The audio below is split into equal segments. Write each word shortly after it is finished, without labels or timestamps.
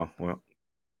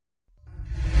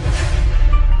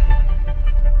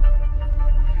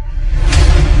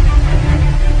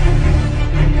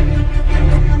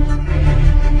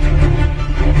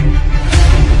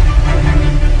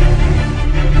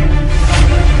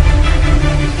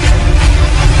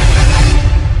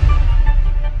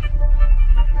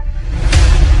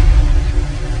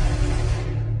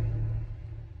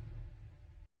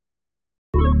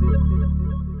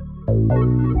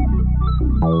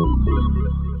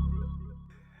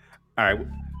All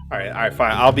right,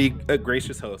 fine. I'll be a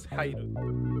gracious host. How you doing?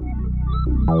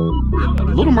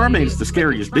 Little Mermaid is the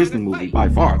scariest Disney movie by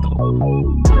far, though.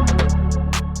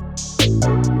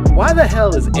 Why the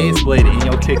hell is Ace Blade in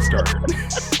your Kickstarter?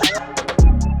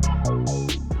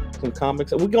 Some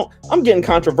comics. I'm getting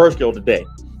controversial today.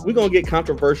 We're gonna get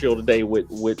controversial today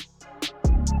with.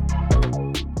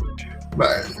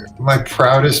 My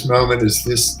proudest moment is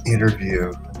this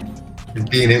interview and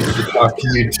being able to talk to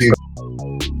you two.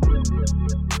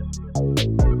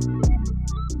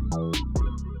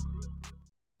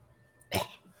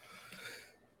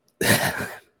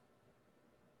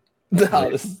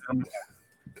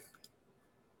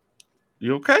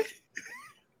 You okay?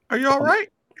 Are you all right?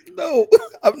 No,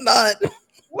 I'm not.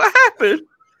 What happened?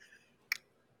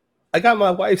 I got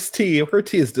my wife's tea. Her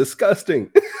tea is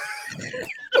disgusting.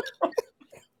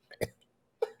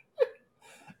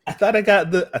 I thought I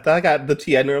got the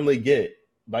tea I normally get,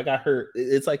 but I got her.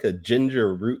 It's like a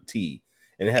ginger root tea,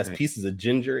 and it has pieces of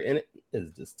ginger in it.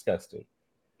 It's disgusting.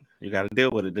 You got to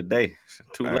deal with it today.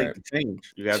 It's too late to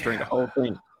change. You got to drink the whole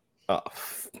thing. Oh.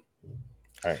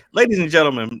 All right, ladies and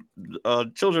gentlemen,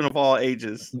 children of all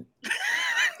ages.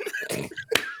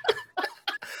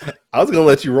 I was gonna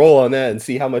let you roll on that and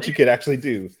see how much you could actually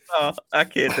do. I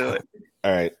can't do it.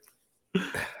 All right,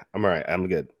 I'm all right. I'm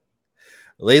good.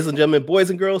 Ladies and gentlemen, boys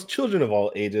and girls, children of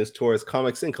all ages, Taurus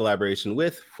Comics in collaboration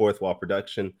with Fourth Wall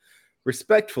Production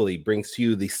respectfully brings to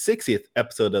you the 60th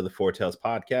episode of the Four Tales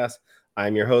podcast.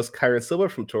 I'm your host, Kyron Silver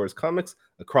from Taurus Comics.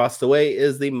 Across the way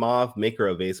is the Mauve maker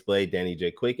of Ace Blade, Danny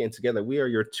J. Quick, and together we are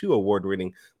your two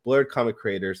award-winning blurred comic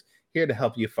creators here to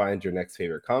help you find your next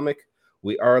favorite comic.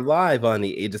 We are live on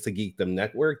the Ages of Geekdom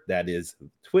network. That is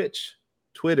Twitch,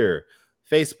 Twitter,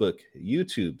 Facebook,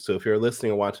 YouTube. So if you're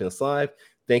listening or watching us live,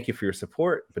 thank you for your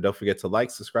support. But don't forget to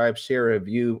like, subscribe, share,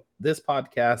 review this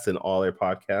podcast and all our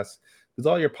podcasts, because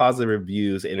all your positive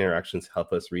reviews and interactions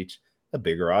help us reach a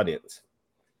bigger audience.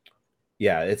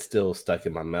 Yeah, it's still stuck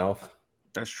in my mouth.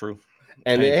 That's true.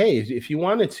 And hey, if you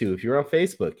wanted to, if you're on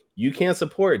Facebook, you can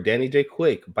support Danny J.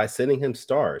 Quick by sending him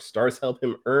stars. Stars help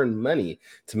him earn money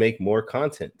to make more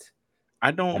content. I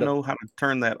don't know how to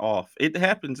turn that off. It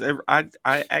happens. I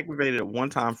aggravated it one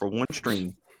time for one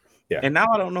stream. Yeah. And now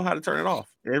I don't know how to turn it off.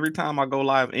 Every time I go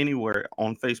live anywhere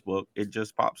on Facebook, it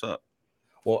just pops up.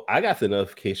 Well, I got the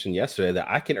notification yesterday that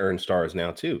I can earn stars now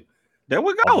too. There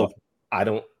we go. I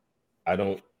don't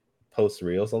post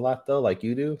reels a lot though, like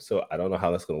you do, so I don't know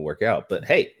how that's going to work out. But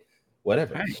hey,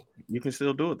 whatever. Hey, you can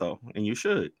still do it though, and you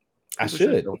should. I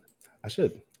should. All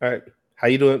right, how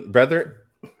you doing, brethren?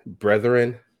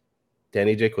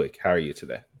 Danny J. Quick, how are you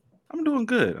today? I'm doing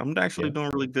good. I'm actually doing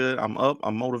really good. I'm up.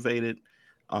 I'm motivated.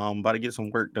 About to get some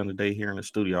work done today here in the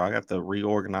studio. I got to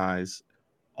reorganize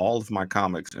all of my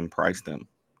comics and price them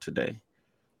today.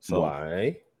 So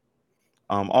why?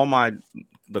 All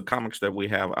the comics that we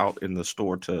have out in the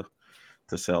store to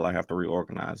sell, I have to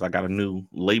reorganize. I got a new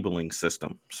labeling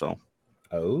system. So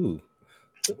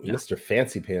Mr.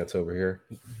 Fancy Pants over here.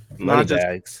 Money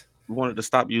bags. Wanted to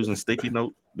stop using sticky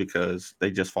note because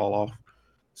they just fall off.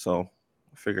 So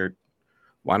I figured,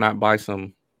 why not buy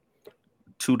some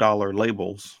 $2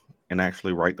 labels and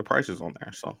actually write the prices on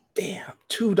there? So damn,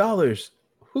 $2.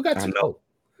 Who got $2?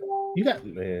 You got,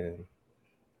 man,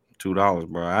 $2,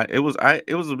 bro. It was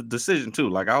a decision too.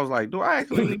 Like I was like, do I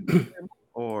actually need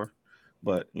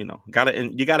but you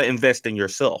gotta invest in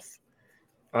yourself.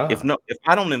 If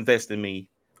I don't invest in me,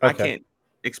 I can't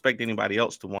expect anybody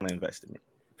else to want to invest in me.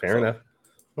 Fair enough.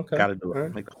 Okay. Gotta do it.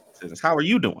 Right. Make decisions. How are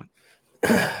you doing?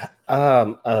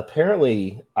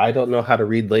 Apparently I don't know how to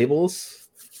read labels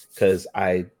because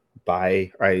I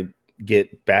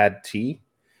get bad tea.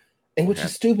 And which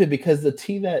is stupid because the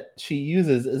tea that she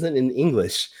uses isn't in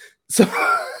English. So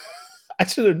I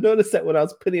should have noticed that when I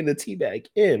was putting the tea bag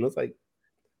in. I was like,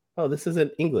 oh, this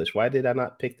isn't English. Why did I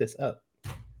not pick this up?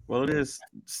 Well, it is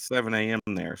 7 a.m.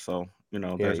 there, so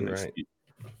there's an excuse.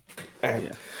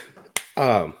 Right.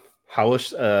 Yeah. How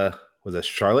was it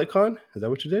Charlotte Con? Is that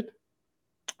what you did?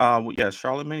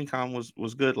 Charlotte MiniCon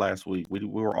was good last week. We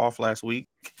were off last week,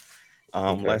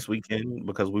 last weekend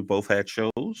because we both had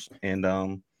shows,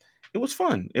 and it was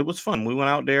fun. It was fun. We went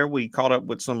out there. We caught up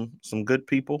with some good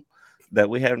people that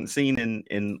we haven't seen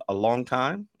in a long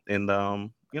time, and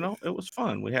it was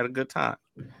fun. We had a good time.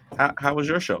 How was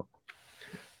your show?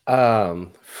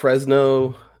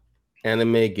 Fresno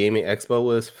Anime Gaming Expo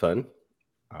was fun.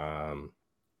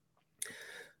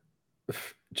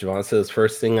 Javon says,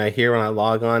 first thing I hear when I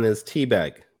log on is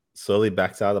teabag. Slowly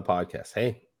backs out of the podcast.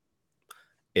 Hey,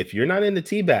 if you're not into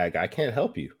teabag, I can't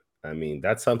help you. I mean,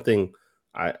 that's something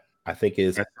I think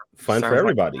is fun for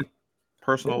everybody. Like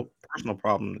personal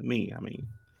problem to me. I mean,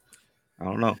 I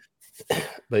don't know.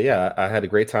 But yeah, I had a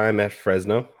great time at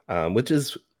Fresno, which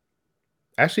is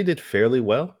actually did fairly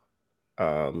well.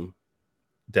 Um,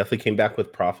 Definitely came back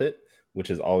with profit, which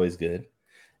is always good,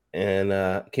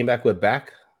 and came back with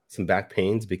some back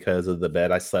pains because of the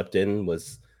bed I slept in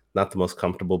was not the most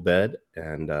comfortable bed,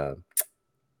 and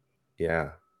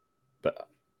yeah, but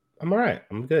I'm all right.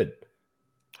 I'm good.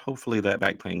 Hopefully that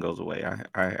back pain goes away.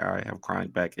 I have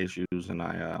chronic back issues, and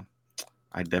I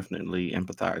definitely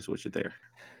empathize with you there.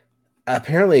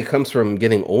 Apparently, it comes from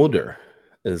getting older,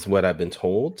 is what I've been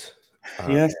told. Uh,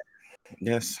 Yes,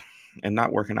 yes, and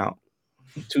not working out.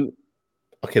 to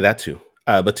Okay, that too.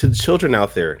 But to the children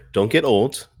out there, don't get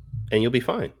old, and you'll be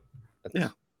fine. Yeah,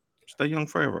 That's stay young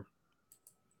forever.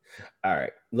 all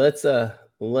right. Let's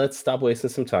stop wasting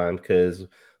some time because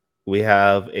we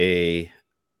have a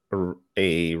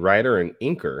writer and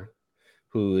inker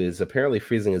who is apparently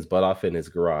freezing his butt off in his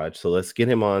garage. So let's get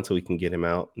him on so we can get him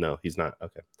out. No, he's not.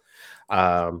 Okay.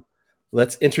 Um,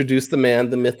 let's introduce the man,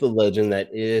 the myth, the legend that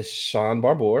is Shaun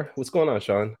Barbour. What's going on,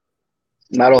 Shaun?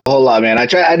 Not a whole lot, man. I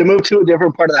had to move to a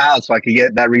different part of the house so I could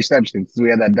get that reception because we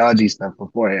had that dodgy stuff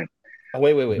beforehand. Oh,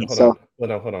 wait. Hold So on.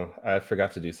 Hold on. I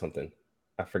forgot to do something.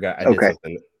 I forgot I did okay.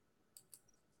 something.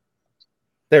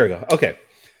 There we go. Okay.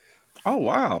 Oh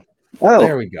wow, Oh,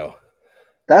 There we go.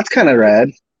 that's kind of rad.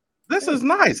 this Yeah. is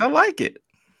nice. I like it.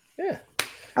 Yeah.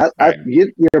 All right.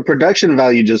 Your production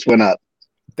value just went up.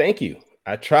 Thank you.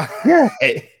 I try. Yeah.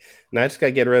 Now I just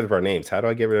gotta get rid of our names. How do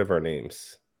I get rid of our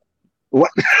names? What?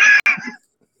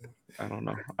 I don't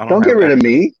know. I Don't don't get have rid of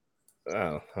me.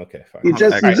 Oh, okay, fine. You I don't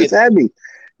just have All you right. just had me.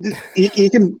 You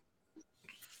can.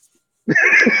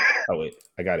 Oh wait,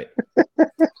 I got it.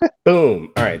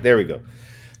 Boom. All right, there we go.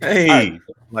 All right. Hey,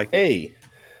 like Hey.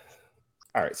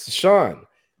 All right, so Shaun.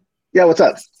 Yeah. What's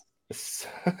up?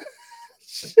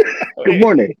 Good Wait,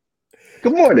 morning.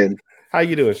 Good morning. how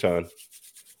you doing, Shaun?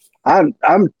 I'm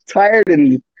tired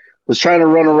and was trying to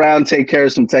run around take care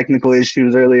of some technical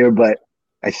issues earlier, but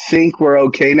I think we're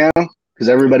okay now because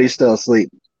everybody's still asleep.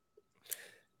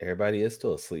 Everybody is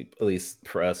still asleep, at least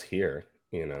for us here,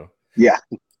 Yeah.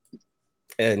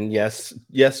 And yes,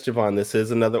 Javon, this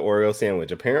is another Oreo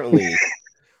sandwich. Apparently,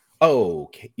 oh,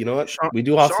 okay, you know what? Sean, We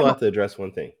do also Sean, have to address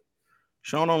one thing.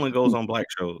 Sean only goes on black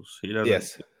shows. He doesn't.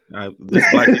 Yes, This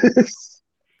Black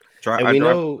and I we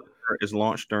Drive know, is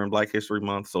launched during Black History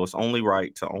Month, so it's only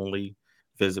right to only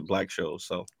visit black shows.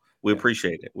 So we yeah,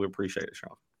 appreciate it. We appreciate it,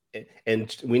 Sean.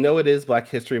 and we know it is Black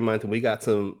History Month, and we got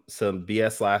some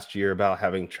BS last year about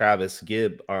having Travis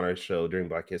Gibb on our show during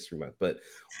Black History Month, but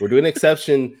we're doing an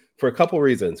exception for a couple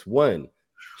reasons. One,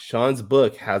 Sean's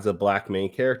book has a black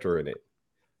main character in it.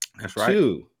 That's right.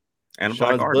 Two, And a black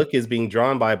Sean's artist. book is being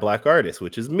drawn by a black artist,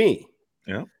 which is me.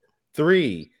 Yeah.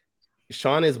 Three,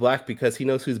 Sean is black because he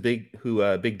knows who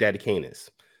Big Daddy Kane is.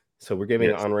 So we're giving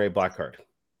an Yes. honorary black card.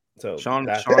 So Sean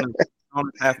that Sean is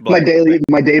half black.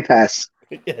 my day pass.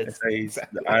 yes,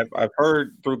 exactly. I've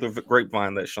heard through the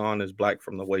grapevine that Sean is black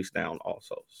from the waist down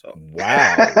also. So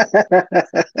Wow.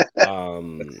 that's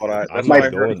I'm what I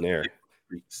not heard. going there.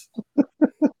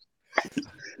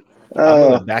 I'm uh,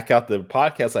 gonna back out the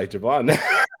podcast like Javon.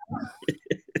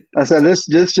 I said this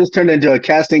just turned into a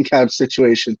casting couch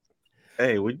situation.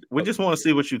 Hey, we just want to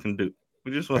see what you can do.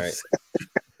 We just want All to right.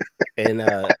 see. And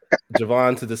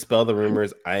Javon, to dispel the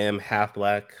rumors, I am half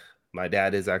black. My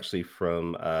dad is actually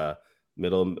from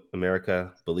Middle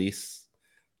America, Belize.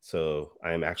 So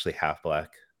I am actually half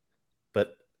black.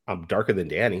 But I'm darker than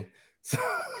Danny. So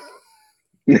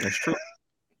That's true.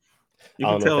 You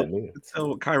I can don't know what tell that means.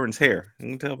 tell Kyron's hair. You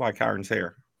can tell by Kyron's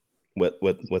hair.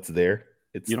 What's there?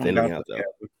 It's You don't thinning got out though.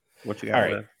 what you All got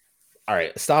right. left. All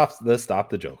right. Let's stop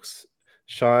the jokes.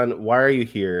 Shaun, why are you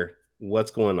here?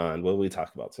 What's going on? What will we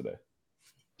talk about today?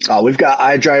 Oh, we've got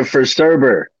iDrive for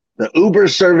Cerber, the Uber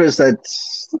service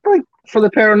that's like for the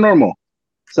paranormal.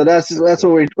 So that's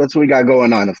what we got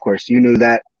going on. Of course, you knew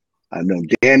that. I know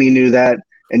Danny knew that,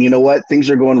 and you know what? Things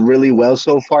are going really well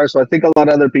so far. So I think a lot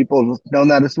of other people have known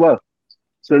that as well.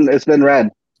 So it's been rad.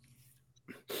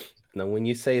 Now, when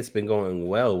you say it's been going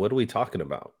well, what are we talking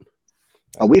about?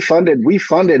 We funded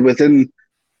within,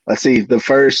 let's see, the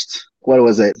first, what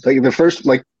was it? Like the first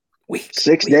like Week.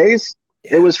 6 days,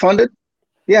 Yeah. it was funded.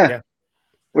 Yeah.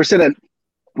 We're sitting at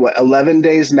what 11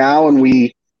 days now, and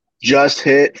we just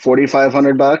hit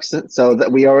 $4,500. So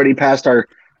that we already passed our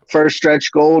first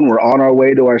stretch goal, and we're on our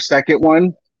way to our second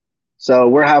one. So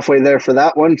we're halfway there for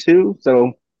that one too.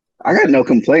 So I got no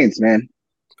complaints, man.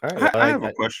 All right. Well, I have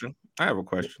a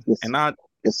question. Yes,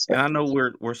 And I know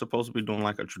we're supposed to be doing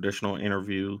like a traditional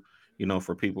interview,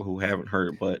 for people who haven't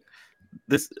heard, but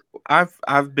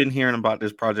I've been hearing about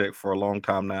this project for a long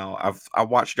time now. I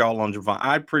watched y'all on Javon.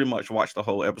 I pretty much watched the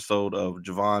whole episode of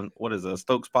Javon. What is it, a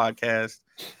Stokes podcast?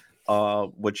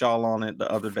 With y'all on it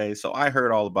the other day. So I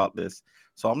heard all about this.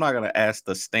 So I'm not gonna ask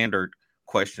the standard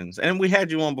questions. And we had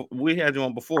you on. We had you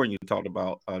on before, and you talked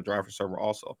about Drive for Server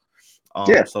also.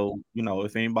 Yeah. So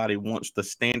if anybody wants the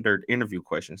standard interview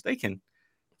questions, they can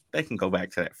go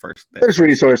back to that first. There's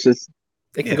resources.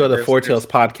 They can go to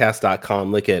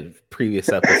fourtailspodcast.com, look at previous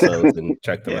episodes, and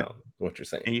check them out. What you're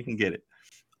saying, and you can get it.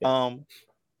 Yeah.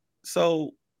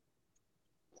 So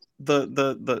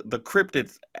the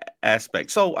cryptid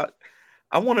aspect. So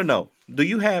I want to know: do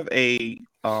you have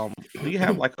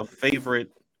like a favorite?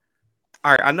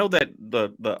 All right, I know that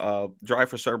the Drive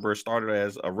for Cerber started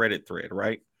as a Reddit thread,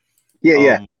 right?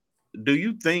 Yeah. Do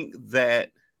you think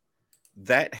that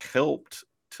helped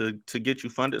to get you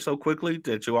funded so quickly,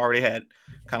 that you already had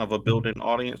kind of a built-in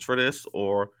audience for this,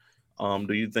 or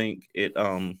do you think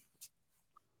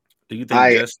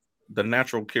just the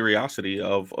natural curiosity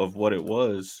of what it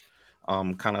was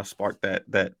kind of sparked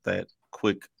that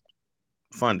quick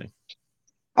funding?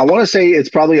 I want to say it's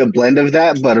probably a blend of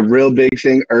that, but a real big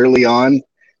thing early on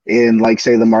in, like,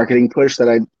 say, the marketing push that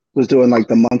I was doing like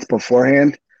the month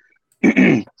beforehand.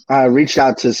 I reached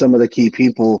out to some of the key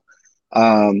people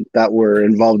that were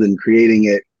involved in creating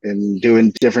it and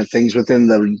doing different things within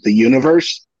the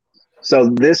universe. So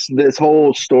this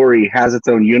whole story has its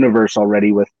own universe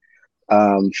already with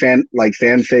fan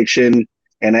fiction,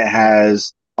 and it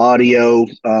has audio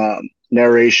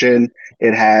narration.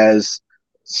 It has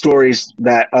stories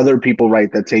that other people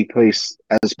write that take place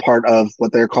as part of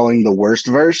what they're calling the worst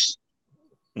verse.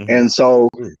 Mm-hmm. And so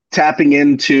tapping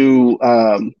into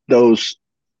those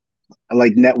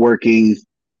like networking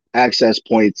access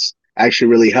points actually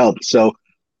really helped. So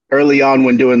early on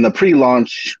when doing the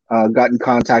pre-launch, got in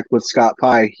contact with Scott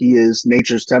Pye. He is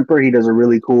Nature's Temper. He does a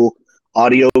really cool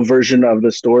audio version of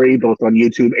the story, both on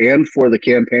YouTube and for the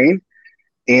campaign.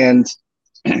 And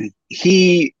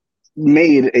he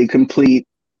made a complete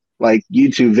like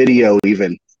YouTube video,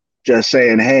 even just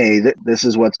saying, hey, this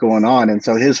is what's going on. And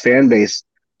so his fan base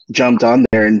jumped on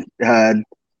there and had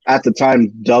at the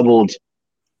time doubled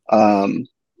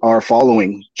our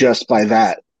following just by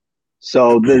that.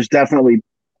 So there's definitely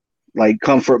like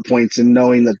comfort points in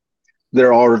knowing that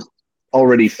there are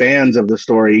already fans of the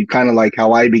story, kind of like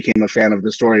how I became a fan of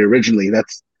the story originally.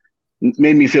 That's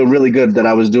made me feel really good that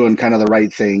I was doing kind of the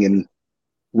right thing and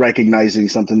recognizing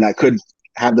something that could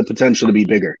have the potential to be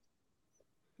bigger.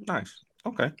 Nice.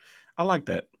 Okay. I like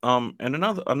that. And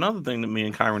another thing that me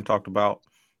and Kyron talked about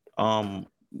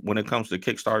when it comes to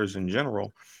Kickstarters in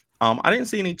general, I didn't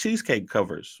see any cheesecake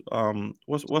covers.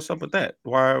 What's up with that?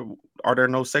 Why are there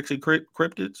no sexy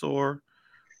cryptids or?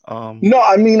 No,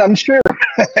 I mean, I'm sure.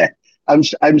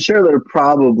 I'm sure there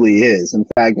probably is. In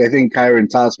fact, I think Kyron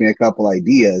tossed me a couple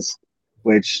ideas,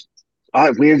 which I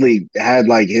weirdly had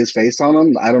like his face on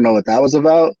them. I don't know what that was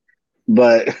about,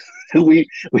 but we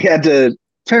had to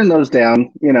turn those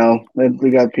down.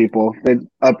 We got people, the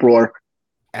uproar.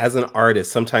 As an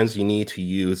artist, sometimes you need to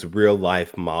use real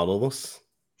life models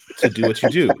to do what you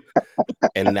do,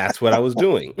 and that's what I was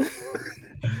doing.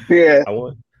 Yeah,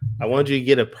 I wanted you to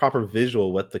get a proper visual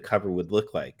of what the cover would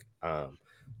look like.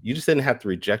 You just didn't have to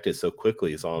reject it so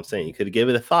quickly, is all I'm saying. You could have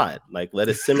given it a thought, like let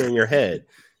it simmer in your head.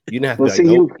 You didn't have to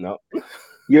be like, nope.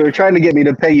 You were trying to get me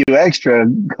to pay you extra,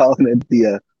 calling it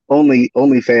the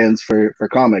OnlyFans for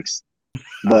comics.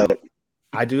 But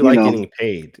I do like getting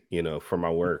paid, for my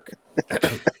work.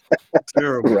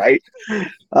 Right?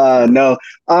 No.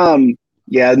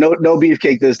 Yeah, no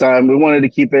beefcake this time. We wanted to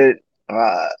keep it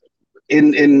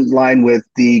in line with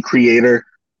the creator.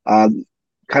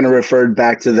 Kind of referred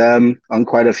back to them on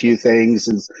quite a few things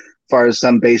as far as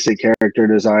some basic character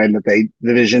design that they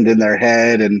envisioned in their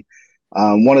head. And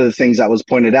one of the things that was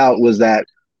pointed out was that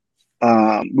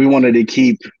we wanted to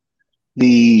keep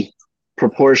the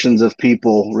proportions of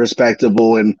people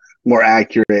respectable and more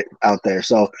accurate out there.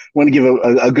 So I want to give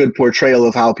a good portrayal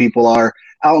of how people are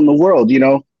out in the world,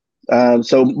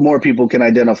 so more people can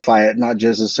identify it, not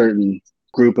just a certain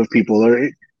group of people. Or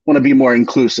want to be more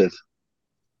inclusive.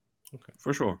 Okay,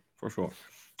 for sure.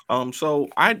 So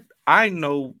I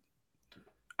know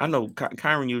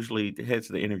Kyron usually heads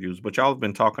the interviews, but y'all have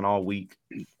been talking all week,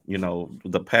 for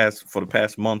the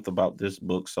past month about this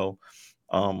book. So,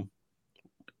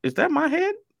 is that my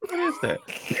head? What is that?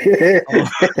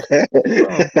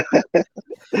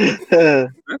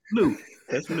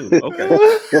 That's new.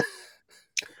 Okay.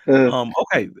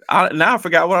 Okay. Now I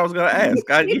forgot what I was gonna ask.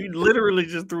 You literally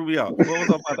just threw me off. What was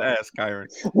I about to ask, Kyron?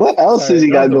 What else has he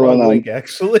got going on? Link,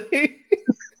 actually.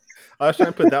 I was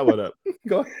trying to put that one up.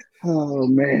 Go ahead. Oh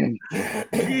man.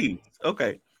 Jeez.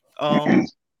 Okay.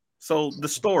 So the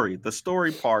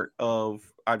story part of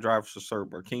I Drive for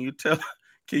Cerber. Can you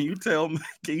tell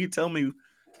me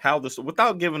how this,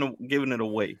 without giving it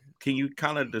away? Can you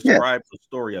kind of Yeah. describe the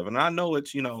story of it? And I know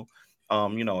it's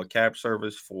a cab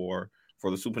service for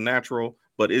the supernatural,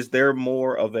 but is there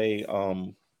more of a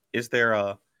is there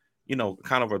a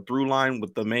kind of a through line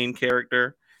with the main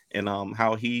character and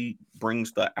how he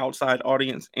brings the outside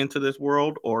audience into this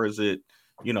world, or is it,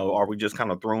 are we just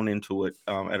kind of thrown into it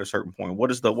at a certain point?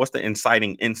 What's the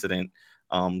inciting incident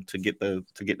to get the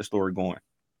story going?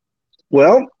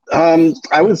 Well,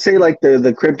 I would say like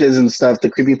the cryptids and stuff,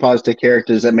 the creepypasta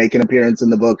characters that make an appearance in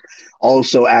the book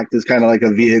also act as kind of like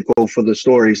a vehicle for the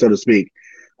story, so to speak.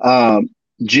 Um,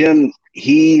 Jim,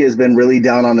 he has been really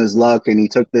down on his luck, and he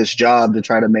took this job to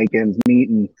try to make ends meet,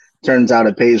 and turns out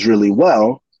it pays really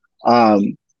well.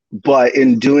 But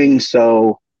in doing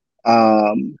so,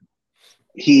 um,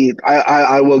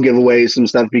 I will give away some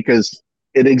stuff because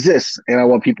it exists, and I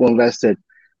want people invested.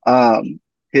 Um,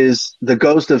 the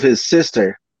ghost of his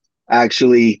sister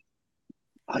actually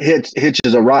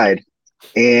hitches a ride,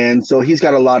 and so he's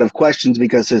got a lot of questions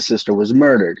because his sister was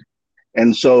murdered,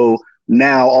 and so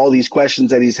now all these questions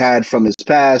that he's had from his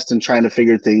past and trying to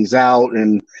figure things out,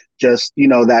 and just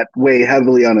that weigh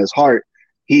heavily on his heart,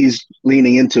 he's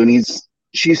leaning into, and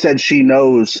she said she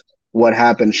knows what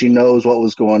happened, she knows what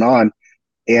was going on,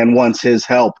 and wants his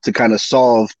help to kind of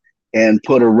solve and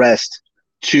put a rest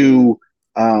to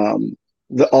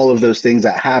all of those things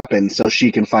that happened, so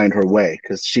she can find her way,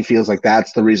 because she feels like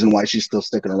that's the reason why she's still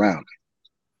sticking around.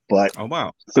 But Oh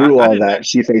wow, through I all didn't that,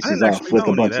 she I faces didn't off actually with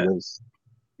know a any of bunch of that. those.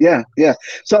 Yeah, yeah.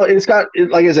 So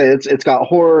like I said, it's got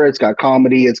horror, it's got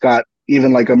comedy, it's got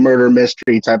even like a murder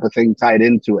mystery type of thing tied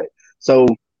into it. So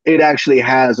it actually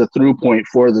has a through point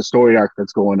for the story arc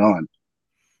that's going on.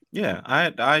 Yeah,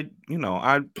 I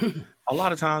a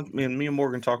lot of times, me and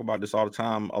Morgan talk about this all the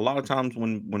time. A lot of times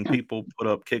when people put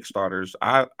up Kickstarters,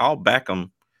 I'll back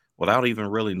them without even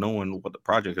really knowing what the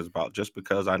project is about, just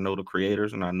because I know the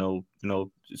creators and I know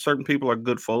certain people are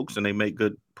good folks and they make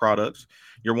good products.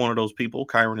 You're one of those people.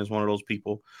 Kyron is one of those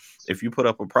people. If you put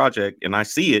up a project and I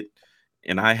see it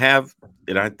and I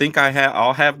think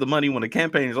I'll have the money when the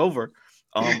campaign is over,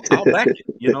 I'll back it,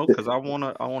 because I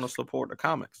wanna support the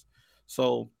comics.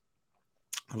 So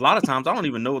a lot of times I don't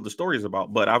even know what the story is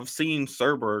about, but I've seen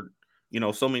Cerber,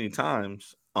 so many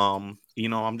times. I'm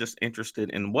just interested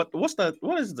in what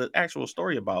is the actual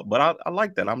story about. But I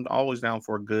like that. I'm always down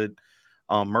for a good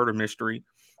murder mystery,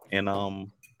 and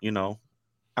you know,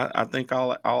 I think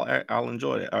I'll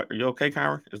enjoy it. Are you okay,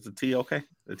 Kyron? Is the tea okay?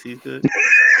 The tea's good.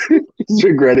 He's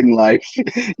regretting life.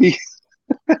 He's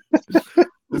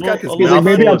He's got this like,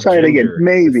 maybe mouthful I'll of try it again. ginger.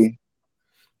 Maybe.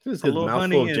 This is a his little mouthful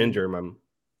honey of and ginger. And I'm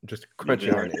just you'll be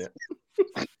crunching all on right.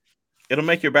 it. It'll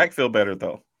make your back feel better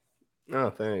though. Oh,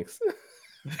 thanks.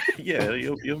 Yeah,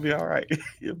 you'll be all right.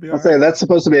 You'll be I'll all say right. that's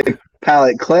supposed to be a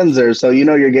palate cleanser, so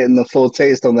you're getting the full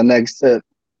taste on the next sip.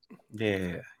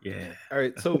 Yeah, yeah. All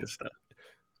right. That's So good stuff.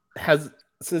 has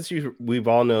we've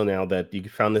all know now that you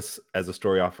found this as a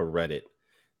story off of Reddit.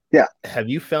 Yeah. Have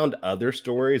you found other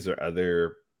stories or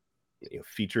other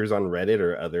features on Reddit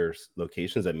or other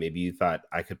locations that maybe you thought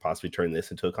I could possibly turn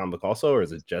this into a comic book also, or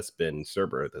has it just been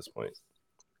Cerber at this point?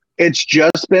 It's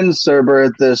just been Cerber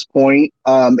at this point.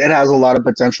 It has a lot of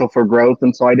potential for growth,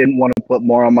 and so I didn't want to put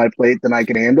more on my plate than I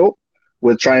could handle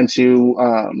with trying to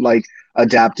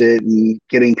adapt it and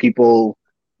getting people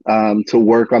to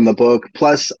work on the book.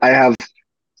 Plus, I have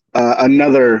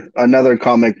another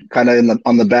comic kind of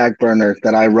on the back burner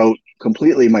that I wrote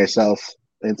completely myself.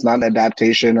 It's not an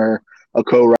adaptation or a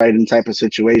co-writing type of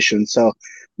situation. So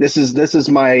this is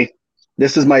my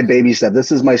baby step.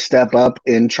 This is my step up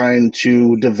in trying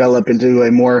to develop into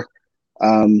a more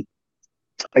um,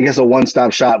 I guess a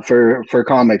one-stop shop for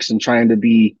comics and trying to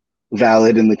be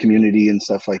valid in the community and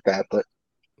stuff like that. But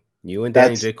You and Danny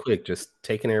that's J. Quick just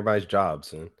taking everybody's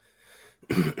jobs. And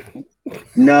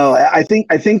no, I think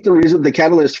the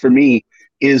catalyst for me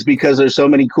is because there's so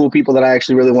many cool people that I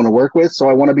actually really want to work with. So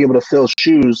I want to be able to fill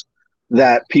shoes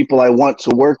that people I want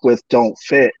to work with don't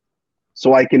fit,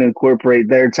 so I can incorporate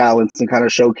their talents and kind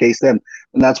of showcase them.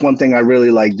 And that's one thing I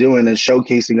really like doing, is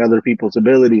showcasing other people's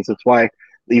abilities. That's why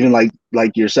even like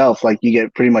yourself, like you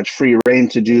get pretty much free reign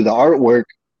to do the artwork,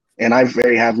 and I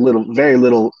very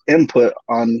little input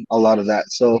on a lot of that.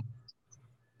 So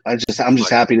I'm just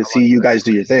happy to I see like you that guys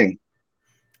do your explanation. thing.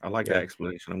 I like that yeah,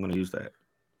 explanation. I'm going to use that.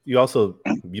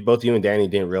 both you and Danny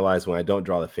didn't realize when I don't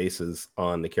draw the faces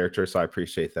on the character, so I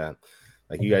appreciate that.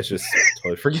 Like you guys just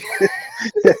totally forget.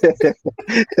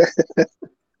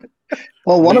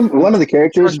 Well, one of the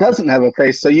characters doesn't have a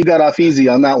face, so you got off easy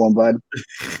on that one, bud.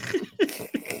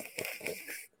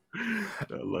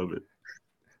 I love it.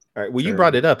 All right. Well, you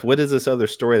brought it up. What is this other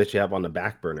story that you have on the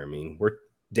back burner? I mean, we're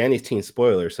Danny's teen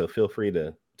spoiler, so feel free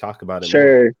to talk about it more.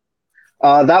 Sure.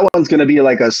 That one's going to be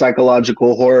like a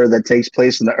psychological horror that takes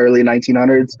place in the early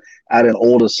 1900s at an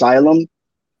old asylum.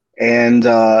 And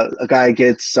a guy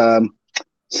gets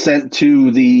sent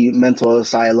to the mental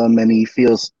asylum, and he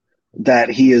feels that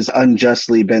he has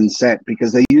unjustly been sent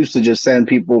because they used to just send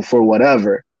people for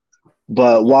whatever.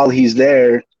 But while he's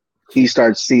there, he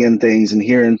starts seeing things and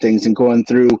hearing things and going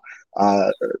through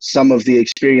some of the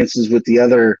experiences with the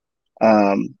other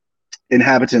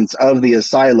inhabitants of the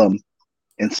asylum.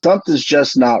 And something's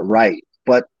just not right.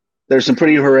 But there's some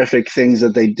pretty horrific things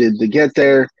that they did to get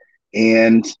there.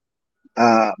 And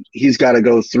he's got to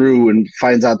go through and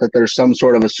finds out that there's some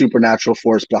sort of a supernatural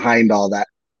force behind all that.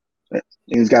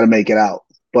 He's got to make it out.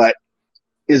 But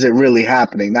is it really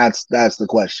happening? That's the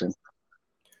question.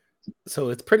 So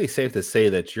it's pretty safe to say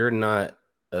that you're not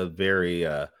a very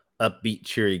upbeat,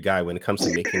 cheery guy when it comes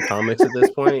to making comics at this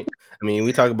point. I mean,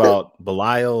 we talk about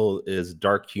Belial is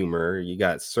dark humor. You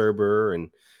got Cerber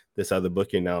and this other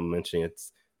book you're now mentioning.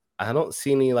 I don't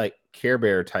see any like Care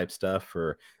Bear type stuff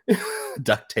or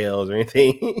DuckTales or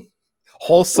anything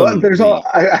wholesome. Well,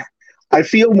 I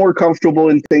feel more comfortable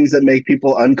in things that make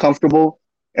people uncomfortable,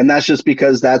 and that's just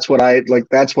because that's what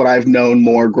I've known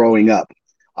more growing up.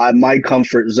 My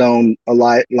comfort zone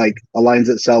aligns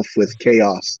itself with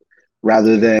chaos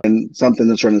rather than something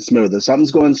that's running smooth. If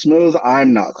something's going smooth,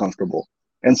 I'm not comfortable.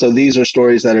 And so these are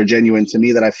stories that are genuine to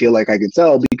me that I feel like I can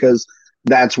tell because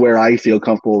that's where I feel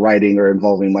comfortable writing or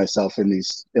involving myself in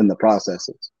the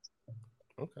processes.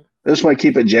 Okay. I just want to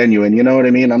keep it genuine. You know what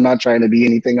I mean? I'm not trying to be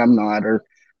anything I'm not or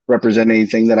represent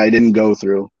anything that I didn't go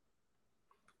through.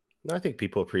 No, I think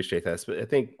people appreciate that. But I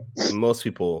think most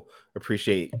people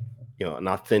appreciate, an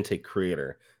authentic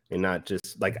creator and not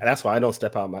just like, that's why I don't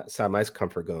step outside my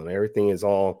comfort zone. Everything is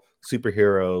all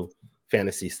superhero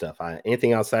fantasy stuff.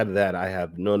 Anything outside of that, I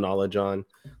have no knowledge on.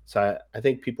 So I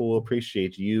think people will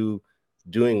appreciate you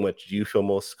doing what you feel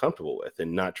most comfortable with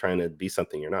and not trying to be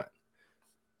something you're not.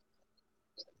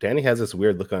 Danny has this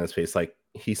weird look on his face, like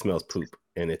he smells poop,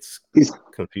 and it's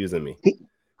confusing me.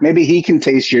 Maybe he can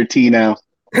taste your tea now.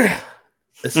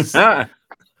 I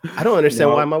don't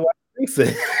understand why my wife thinks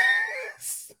it.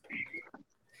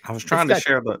 I was trying to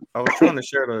share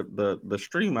the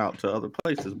stream out to other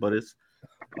places, but it's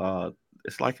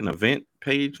like an event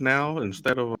page now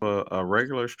instead of a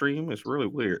regular stream. It's really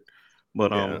weird,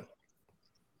 but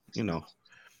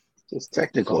it's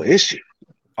technical issue.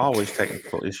 Always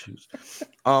technical issues.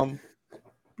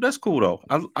 That's cool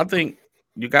though. I think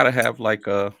you gotta have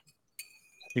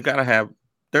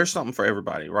there's something for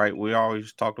everybody, right? We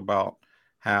always talked about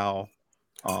how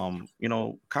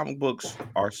comic books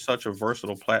are such a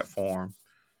versatile platform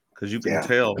because you can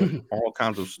tell all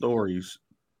kinds of stories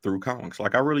through comics.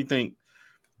 Like I really think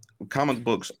comic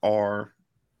books are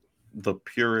the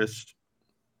purest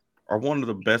or one of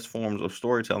the best forms of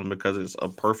storytelling because it's a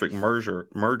perfect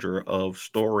merger of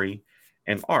story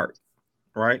and art,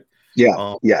 right?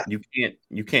 Yeah. You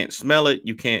can't smell it,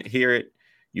 you can't hear it,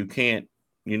 you can't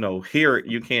hear it,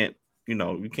 you can't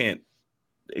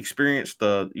experience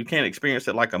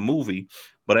it like a movie,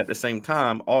 but at the same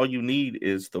time all you need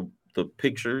is the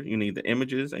picture, you need the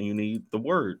images, and you need the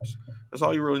words. That's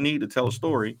all you really need to tell a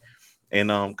story. And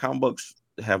comic books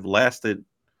have lasted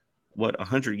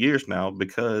 100 years now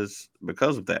because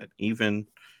of that. Even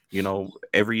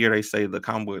every year they say the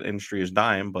comic book industry is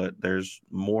dying, but there's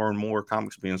more and more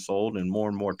comics being sold and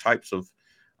more types of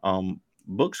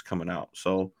books coming out.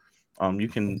 So you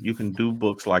can do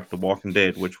books like The Walking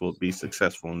Dead, which will be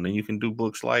successful, and then you can do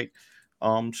books like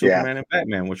Superman and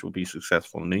Batman, which will be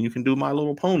successful, and then you can do My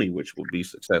Little Pony, which will be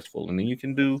successful, and then you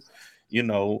can do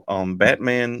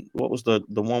Batman. What was the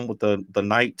one with the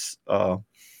knights?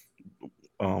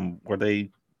 Where they,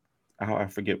 I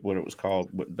forget what it was called,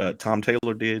 what Tom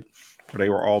Taylor did, where they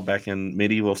were all back in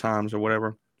medieval times or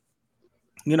whatever,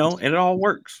 and it all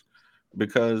works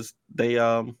because they,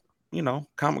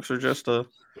 comics are just a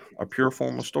pure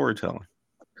form of storytelling.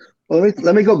 Well,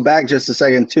 let me go back just a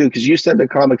second too, because you said the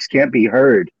comics can't be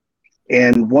heard,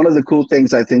 and one of the cool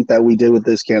things I think that we did with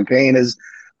this campaign is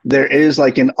there is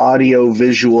like an audio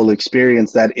visual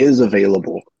experience that is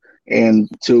available. And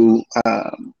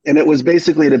it was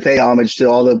basically to pay homage to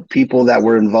all the people that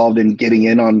were involved in getting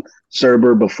in on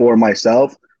Cerber before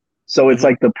myself. So it's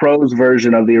like the prose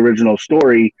version of the original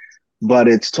story, but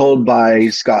it's told by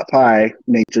Scott Pye,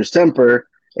 Nature's Temper,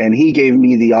 and he gave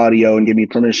me the audio and gave me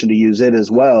permission to use it as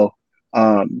well.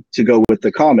 to go with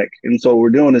the comic. And so what we're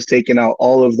doing is taking out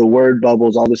all of the word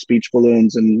bubbles, all the speech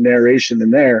balloons and narration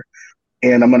in there.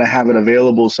 And I'm going to have it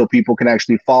available so people can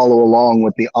actually follow along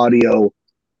with the audio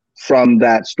from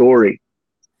that story.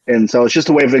 And so it's just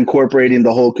a way of incorporating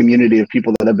the whole community of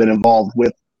people that have been involved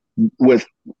with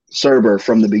Cerber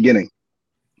from the beginning.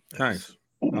 Nice.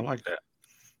 I like that.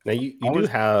 Now you do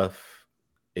have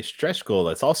a stretch goal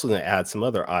that's also going to add some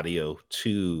other audio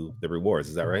to the rewards.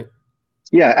 Is that right?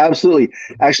 Yeah, absolutely.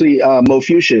 Actually,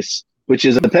 Mofucius, which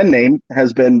is a pen name,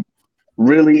 has been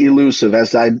really elusive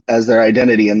as their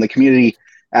identity, and the community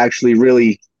actually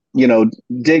really,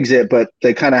 digs it, but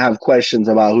they kind of have questions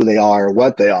about who they are or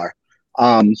what they are.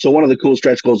 So one of the cool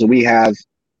stretch goals that we have,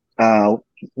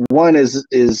 one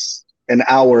is an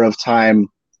hour of time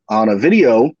on a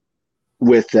video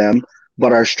with them,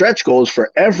 but our stretch goals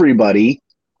for everybody,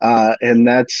 and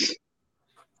that's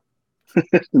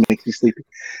makes me sleepy.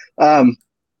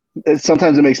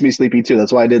 Sometimes it makes me sleepy too.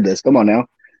 That's why I did this. Come on now.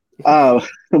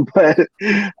 But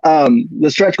the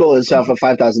stretch goal itself of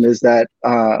 5,000 is that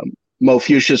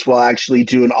Mofucius will actually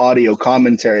do an audio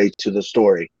commentary to the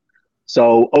story.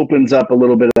 So opens up a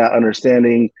little bit of that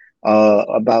understanding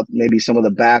about maybe some of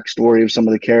the backstory of some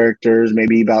of the characters,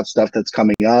 maybe about stuff that's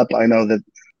coming up. I know that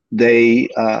they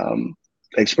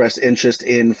expressed interest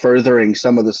in furthering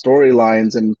some of the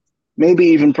storylines and maybe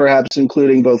even perhaps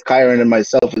including both Kyron and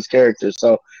myself as characters.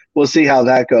 So we'll see how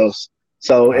that goes.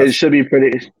 So it should be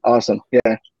pretty awesome.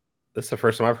 Yeah. This is the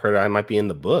first time I've heard I might be in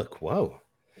the book. Whoa.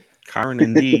 Kyron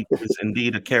indeed is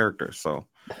indeed a character. So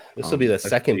this will be the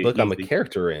second book I'm a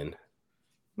character in.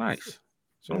 Nice.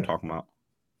 That's what I'm talking about.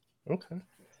 Okay.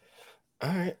 All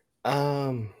right.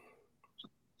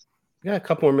 We got a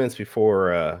couple more minutes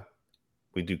before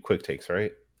we do quick takes,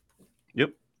 right?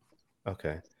 Yep.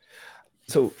 Okay.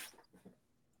 So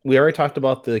we already talked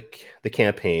about the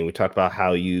campaign. We talked about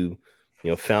how you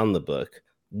found the book.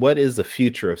 What is the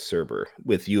future of Cerber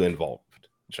with you involved,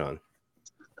 John?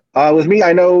 With me,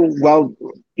 I know, well,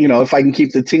 if I can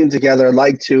keep the team together, I'd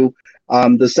like to.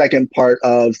 The second part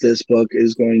of this book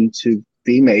is going to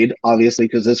be made, obviously,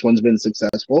 because this one's been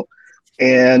successful.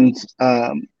 And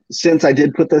since I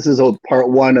did put this as a part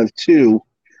 1 of 2,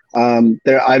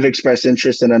 I've expressed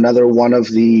interest in another one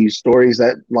of the stories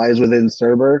that lies within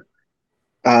Cerber.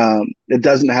 It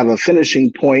doesn't have a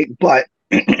finishing point, but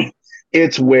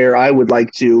it's where I would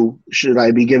like to, should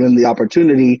I be given the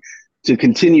opportunity to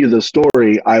continue the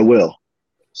story, I will.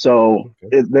 So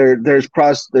there's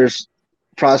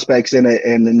prospects in it,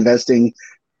 and investing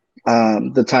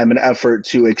the time and effort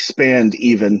to expand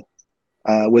even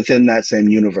within that same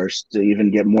universe to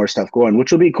even get more stuff going,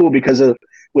 which will be cool because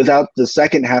without the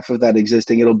second half of that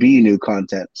existing, it'll be new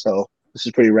content. So this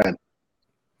is pretty rad.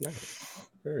 Nice.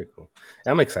 Very cool.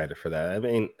 I'm excited for that. I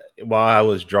mean, while I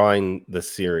was drawing the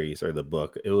series or the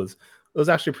book, it was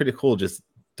actually pretty cool just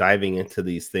diving into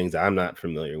these things I'm not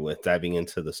familiar with, diving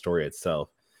into the story itself,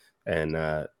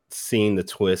 and seeing the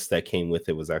twist that came with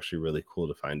it was actually really cool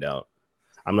to find out.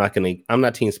 I'm not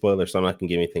team spoiler, so I'm not gonna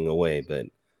give anything away, but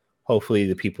hopefully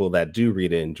the people that do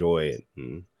read it enjoy it,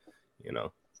 and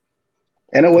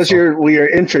And it was your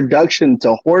introduction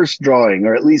to horse drawing,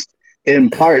 or at least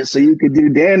in part, so you could do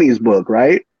Danny's book,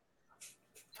 right?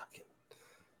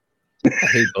 I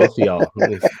hate both of y'all.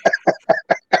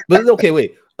 But okay,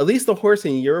 wait. At least the horse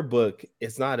in your book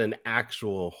is not an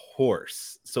actual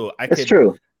horse. So It's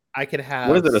true. I could have.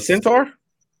 What is it? A centaur?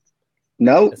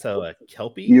 No, it's a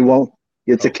kelpie. You won't.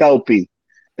 It's a kelpie.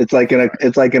 It's like an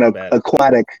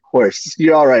aquatic horse.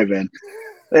 You're all right, man.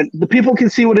 And the people can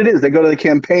see what it is. They go to the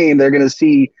campaign. They're gonna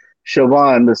see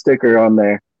Siobhan, the sticker on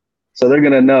there, so they're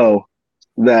gonna know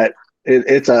that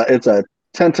it's a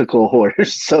tentacle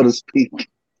horse, so to speak.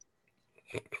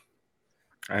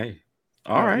 Hey,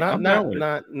 all right. Not that.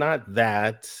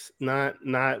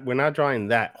 We're not drawing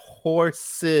that.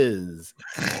 Horses.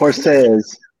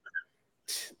 Horses.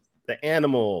 The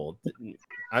animal.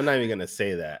 I'm not even gonna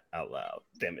say that out loud.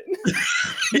 Damn it.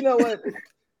 You know what?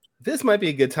 This might be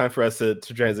a good time for us to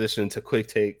transition to quick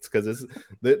takes, because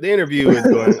the interview is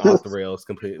going off the rails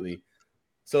completely.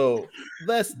 So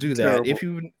let's do that.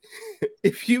 Terrible.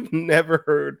 If you've never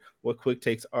heard what quick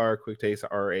takes are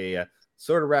a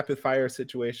sort of rapid fire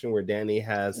situation where Danny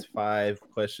has 5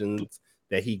 questions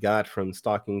that he got from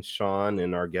stalking Shaun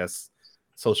and our guests'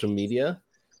 social media,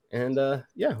 and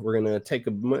we're gonna take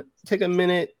a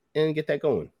minute and get that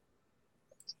going.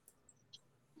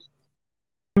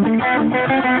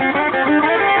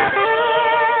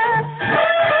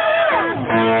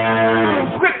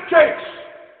 Quick takes.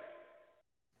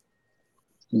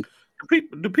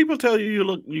 Do people tell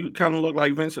you you kind of look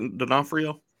like Vincent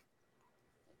D'Onofrio?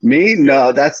 Me?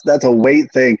 No, that's a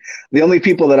weight thing. The only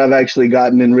people that I've actually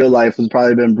gotten in real life has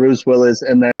probably been Bruce Willis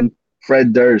and then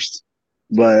Fred Durst.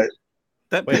 But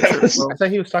That Wait, picture, I thought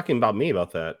he was talking about me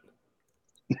about that.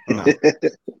 no,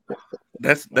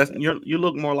 that's you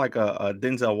look more like a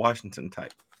Denzel Washington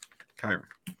type, Kyron.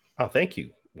 Oh, thank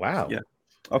you. Wow. Yeah.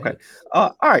 Okay. Thanks.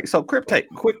 All right. So quick takes.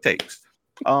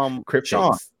 Sean,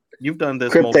 Cryptics. you've done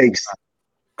this multiple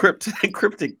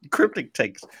cryptics. cryptic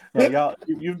takes. Yeah, y'all,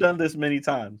 you've done this many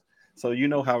times, so you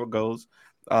know how it goes.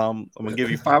 I'm gonna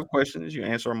give you 5 questions. You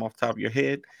answer them off the top of your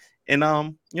head, and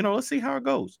let's see how it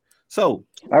goes. So,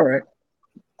 All right.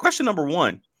 question number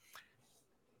 1: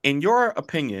 in your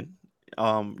opinion,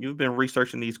 you've been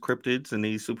researching these cryptids and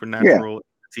these Yeah. supernatural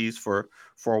entities for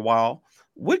a while.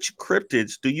 Which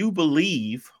cryptids do you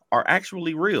believe are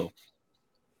actually real?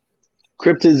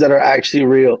 Cryptids that are actually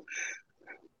real.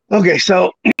 Okay,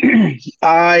 so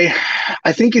I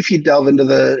I think if you delve into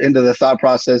the thought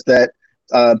process that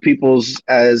people's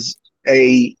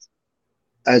a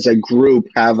as a group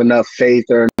have enough faith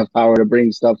or enough power to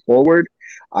bring stuff forward,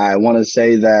 I want to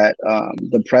say that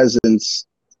the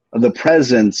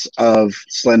presence of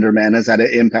Slender Man has had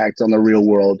an impact on the real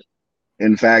world.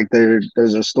 In fact,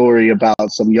 there's a story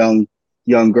about some young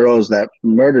girls that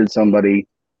murdered somebody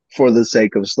for the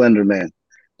sake of Slender Man,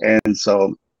 and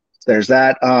so there's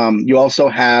that. You also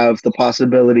have the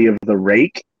possibility of the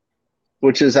rake,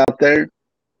 which is out there.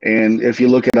 And if you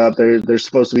look it up, there's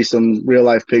supposed to be some real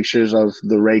life pictures of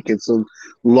the rake. It's a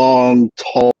long,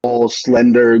 tall,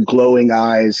 slender, glowing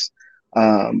eyes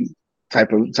um,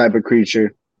 type of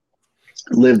creature.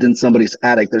 Lived in somebody's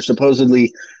attic. There's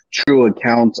supposedly true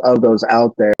accounts of those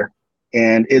out there,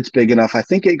 and it's big enough. I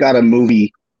think it got a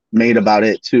movie made about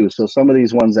it too. So some of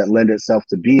these ones that lend itself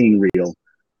to being real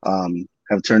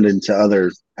have turned into other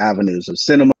avenues of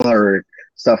cinema or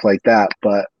stuff like that.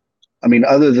 But I mean,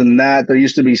 other than that, there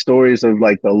used to be stories of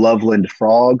like the Loveland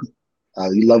Frog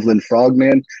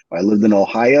Man. I lived in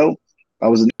Ohio. That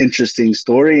was an interesting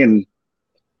story, and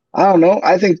I don't know.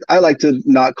 I think I like to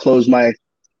not close my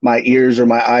ears or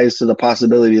my eyes to the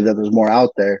possibility that there's more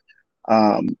out there.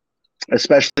 Um,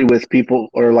 Especially with people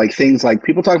or like things like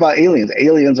people talk about aliens.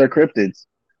 Aliens are cryptids.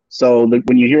 So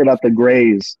when you hear about the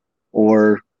Greys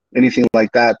or anything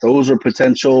like that, those are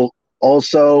potential.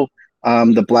 Also,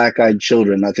 the black-eyed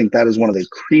children. I think that is one of the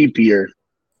creepier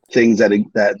things that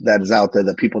is out there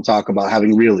that people talk about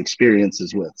having real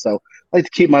experiences with. So I like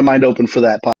to keep my mind open for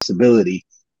that possibility,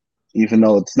 even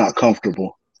though it's not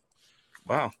comfortable.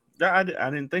 Wow. Yeah, I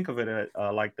didn't think of it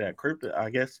like that. Cryptid. I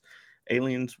guess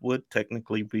aliens would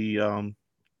technically be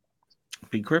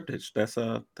cryptids.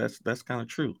 That's kind of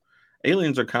true.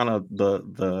 Aliens are kind of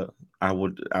the I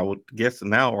would guess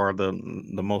now are the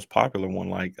most popular one.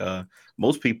 Like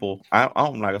most people, I'm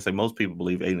not gonna say most people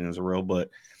believe aliens are real, but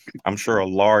I'm sure a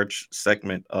large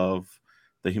segment of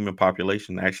the human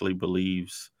population actually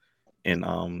believes in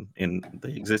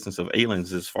the existence of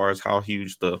aliens as far as how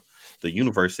huge the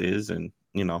universe is, and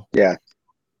Yeah.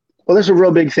 Well, there's a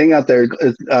real big thing out there.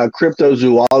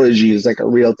 Cryptozoology is like a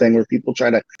real thing where people try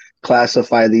to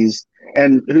classify these.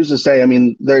 And who's to say? I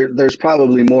mean, there's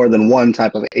probably more than one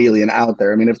type of alien out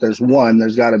there. I mean, if there's one,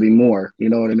 there's got to be more. You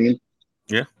know what I mean?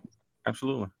 yeah,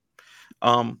 absolutely.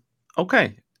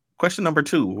 Okay. Question number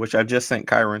 2, which I just sent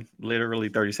Kyron literally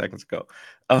 30 seconds ago.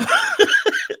 Uh,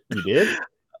 You did?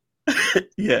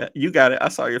 yeah, you got it. I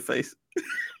saw your face.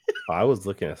 Oh, I was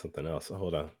looking at something else.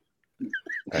 Hold on. All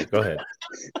right, go ahead.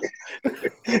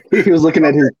 He was looking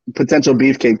at his potential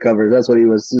beefcake cover. That's what he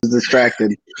was. He was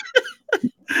distracted.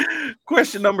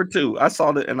 Question number 2. I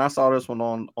saw this one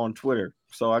on Twitter,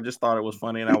 so I just thought it was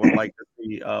funny, and I would like to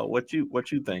see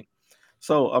what you think.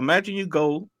 So imagine you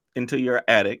go into your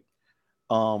attic.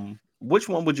 Which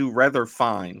one would you rather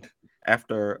find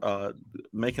after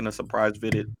making a surprise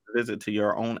visit to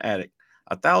your own attic?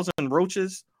 1,000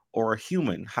 roaches or a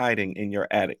human hiding in your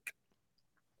attic?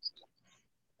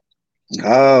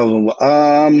 Oh,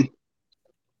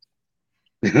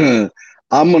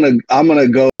 I'm gonna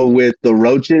go with the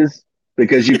roaches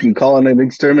because you can call in an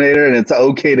exterminator and it's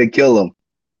okay to kill them.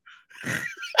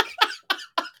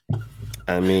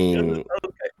 I mean,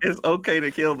 It's okay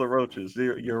to kill the roaches.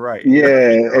 You're right. Yeah,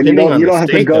 and depending on you the don't have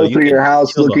to state, though, go you through can your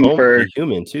house kill looking for. the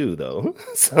human too, though.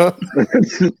 So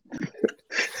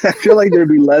I feel like there'd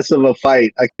be less of a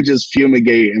fight. I could just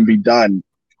fumigate and be done.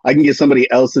 I can get somebody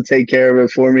else to take care of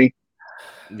it for me.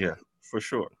 Yeah, for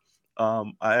sure. I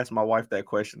asked my wife that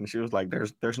question, and she was like,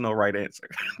 "There's no right answer.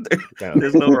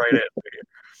 There's no right answer here."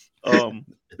 then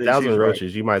Thousand she's right.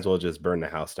 roaches, you might as well just burn the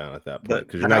house down at that point,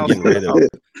 because The you're not house getting rid of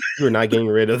you're not getting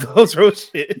rid of those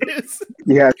roaches.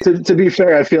 Yeah, to be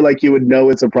fair, I feel like you would know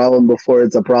it's a problem before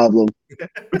it's a problem.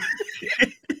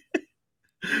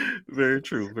 Very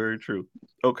true. Very true.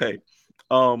 Okay.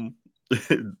 Um,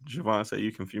 Javon said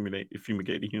you can fumigate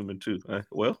the human too.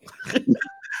 Well,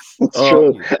 It's uh,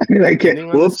 true. I mean, I can't. Depending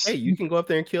on the Whoops. state, you can go up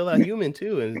there and kill that human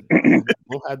too, and you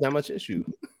won't have that much issue.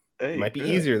 It hey, might be good.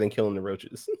 easier than killing the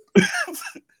roaches.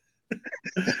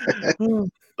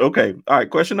 Okay. All right.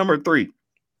 Question number 3.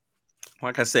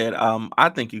 Like I said, I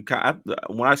think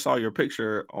when I saw your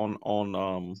picture on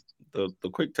the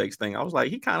quick takes thing, I was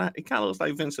like, it kind of looks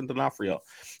like Vincent D'Onofrio.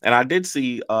 And I did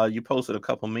see you posted a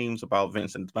couple memes about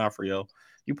Vincent D'Onofrio.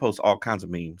 You post all kinds of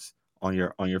memes on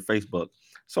your Facebook.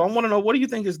 So I want to know, what do you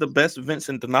think is the best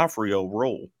Vincent D'Onofrio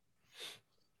role?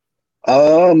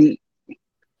 I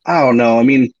don't know. I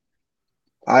mean,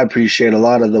 I appreciate a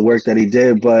lot of the work that he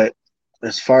did, but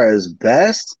as far as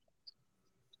best,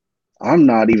 I'm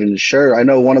not even sure. I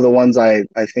know one of the ones I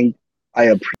think I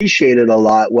appreciated a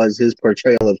lot was his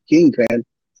portrayal of Kingpin,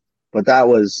 but that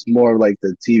was more like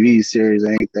the TV series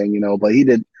than anything, you know. But he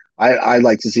did. I'd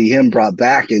like to see him brought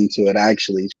back into it.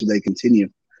 Actually, should they continue?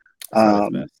 It's not his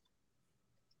Um, best.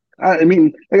 I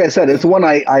mean, like I said, it's one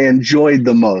I enjoyed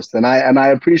the most, and I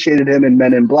appreciated him in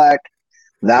Men in Black.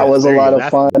 That Yes, was a there you lot go. of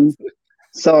That's the fun. best.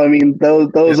 So I mean, those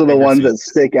Yes, are the bigger ones suit. that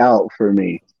stick out for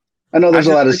me. I know I there's a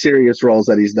just lot of serious roles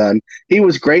that he's done. He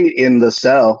was great in The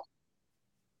Cell.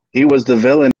 He was the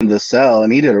villain in The Cell,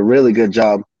 and he did a really good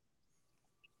job.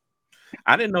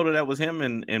 I didn't know that was him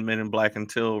in Men in Black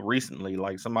until recently.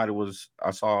 Like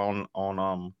I saw on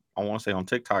I want to say on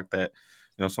TikTok that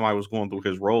somebody was going through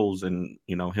his roles and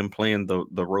him playing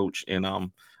the roach and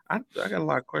I got a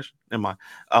lot of questions in my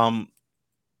um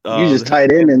You just him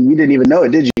tied in, playing, and you didn't even know it,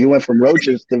 did you? You went from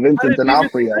roaches to I Vincent didn't even I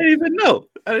D'Onofrio. didn't even know.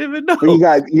 I didn't even Well,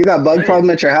 know. you got bug Hey,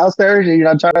 problem at your house there? You're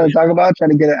not trying to talk about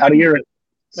trying to get it out of maybe your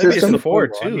maybe it's PS4 an system? approval.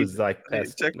 too is like I need to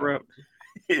past. check her No. out.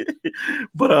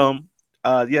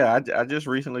 But yeah, I just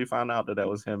recently found out that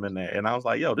was him in there, and I was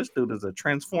like, yo, this dude is a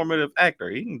transformative actor.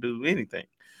 He can do anything.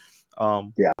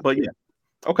 Yeah. But yeah,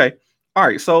 okay, all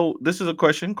right. So this is a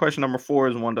question. Question number 4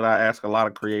 is one that I ask a lot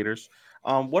of creators.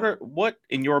 What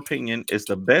in your opinion is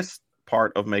the best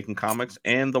part of making comics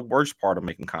and the worst part of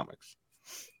making comics?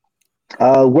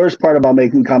 Worst part about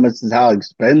making comics is how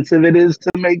expensive it is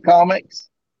to make comics.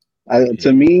 To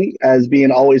Yeah. me, as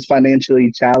being always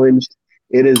financially challenged,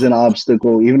 it is an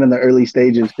obstacle, even in the early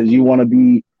stages, because you want to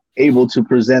be able to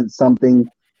present something,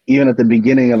 even at the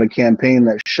beginning of a campaign,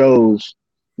 that shows,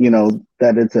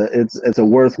 that it's a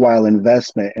worthwhile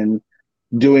investment, and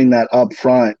doing that up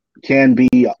front can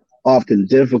be often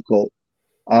difficult.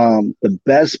 The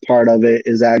best part of it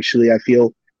is actually, I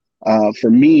feel, for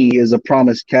me, is a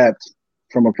promise kept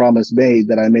from a promise made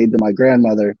that I made to my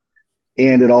grandmother,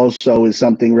 and it also is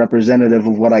something representative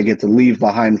of what I get to leave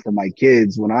behind for my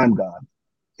kids when I'm gone.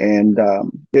 And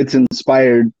it's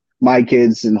inspired my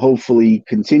kids, and hopefully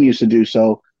continues to do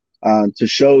so, to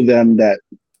show them that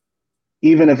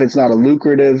even if it's not a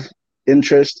lucrative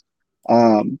interest,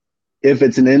 um, if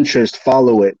it's an interest,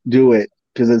 follow it, do it,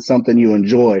 because it's something you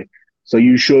enjoy. So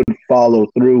you should follow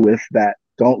through with that.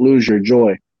 Don't lose your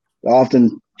joy.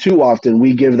 Too often,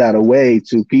 we give that away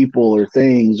to people or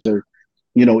things or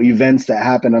events that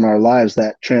happen in our lives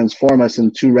that transform us,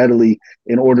 and too readily,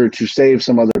 in order to save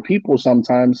some other people,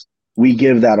 sometimes we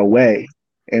give that away.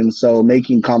 And so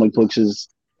making comic books is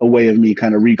a way of me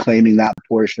kind of reclaiming that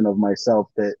portion of myself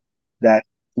that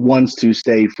wants to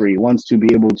stay free, wants to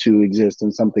be able to exist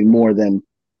in something more than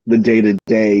the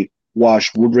day-to-day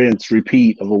wash, rinse,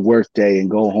 repeat of a work day, and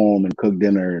go home and cook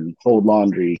dinner and fold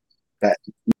laundry, that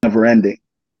never ending.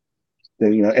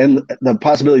 And the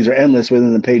possibilities are endless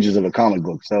within the pages of a comic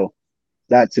book. So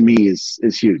that to me is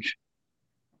huge.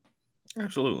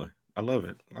 Absolutely, I love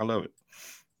it. I love it.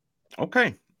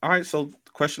 Okay. All right. So,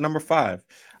 question number 5.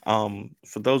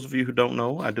 For those of you who don't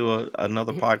know, I do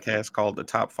another podcast called the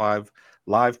Top 5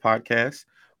 Live Podcast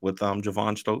with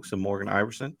Javon Stokes and Morgan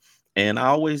Iverson. And I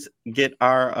always get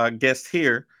our guests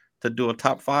here to do a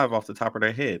top 5 off the top of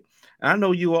their head. And I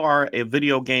know you are a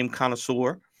video game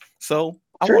connoisseur. So,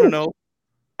 I want to True. know,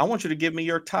 I want you to give me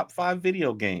your top 5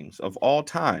 video games of all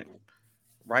time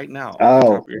right now off the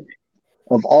top Oh, of your head.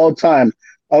 of all time.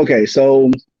 Okay, so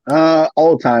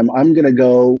all time, I'm gonna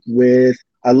go with.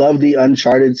 I love the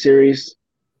Uncharted series.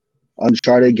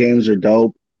 Uncharted games are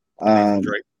dope. Nathan Um,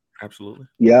 Drake. Absolutely.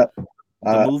 yep.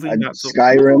 The movie, not so. The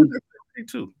movie was Skyrim. okay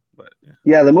too, but yeah,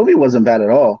 Yeah, the movie wasn't bad at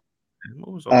all. the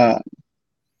movie was okay. Uh,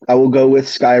 I will go with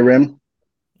Skyrim.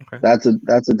 Okay. That's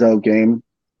a dope game.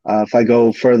 If I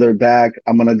go further back,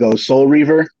 I'm gonna go Soul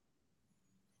Reaver.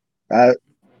 That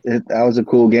was a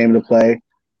cool game to play.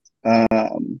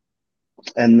 Um,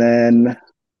 and then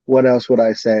what else would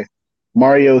I say?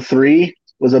 Mario 3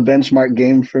 was a benchmark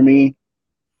game for me.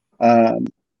 Um,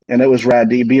 and it was rad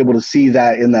to be able to see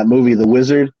that in that movie, The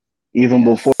Wizard, even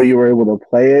before Yes. you were able to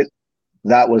play it.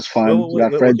 That was fun. You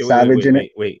got Fred Okay, Savage in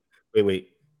it. wait.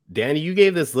 Danny, you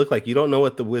gave this look like you don't know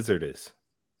what the wizard is.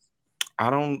 I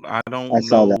I don't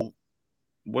saw that. know.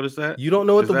 What is that? You don't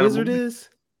know what Is the that a wizard movie? is?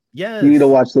 You need to Yes.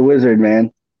 watch The Wizard,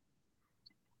 man.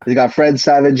 He's got Fred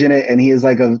Savage in it, and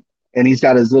and he's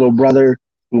got his little brother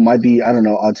who might be, I don't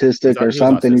know, autistic or He was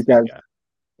something. He's autistic, got,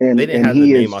 yeah. They didn't and have the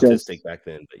he name is autistic just, back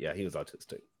then, but yeah, he was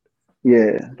autistic.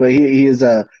 yeah, but he is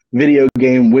a video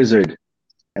game wizard,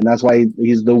 and that's why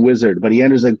he's the wizard. But he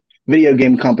enters a video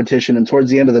game competition, and towards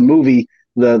the end of the movie,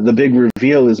 the big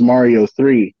reveal is Mario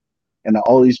 3, and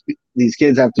all these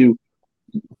kids have to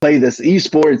play this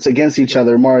esports against each Wait,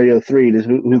 other, Mario 3, to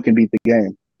who can beat the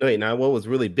game. wait, now what was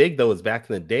really big though is back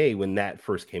in the day when that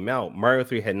first came out, Mario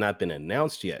 3 had not been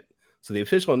announced yet. So the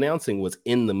official announcing was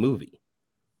in the movie.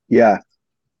 Yeah,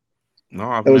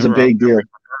 No, it was a I've big never deal. even heard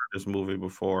of this movie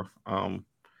before. I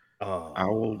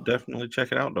will Oh. definitely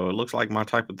check it out though. It looks like my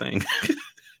type of thing.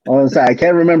 Honestly, I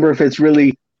can't remember if it's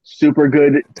really super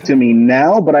good to me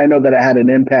now, but I know that it had an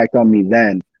impact on me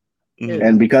then, It Mhm.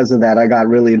 and is. because of that, I got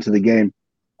really into the game.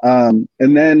 And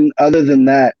then other than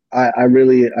that, I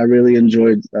really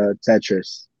enjoyed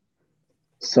Tetris.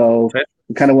 So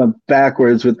we kind of went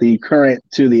backwards with the current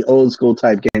to the old school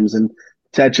type games. And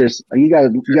Tetris, you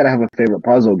gotta have a favorite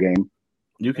puzzle game.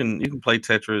 You can play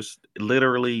Tetris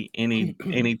literally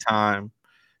any time.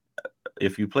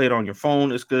 If you play it on your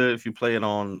phone, it's good. If you play it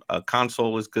on a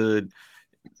console, it's good.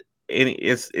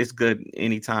 It's good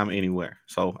anytime, anywhere.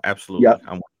 So Yep. absolutely, I'm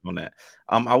working on that.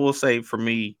 I will say for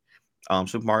me,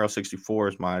 Super Mario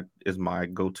 64 is my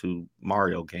go to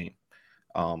Mario game.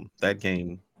 That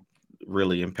game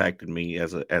really impacted me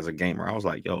as a gamer. I was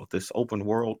like, yo, this open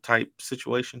world type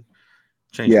situation,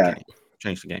 change the Yeah. game,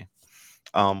 change the game.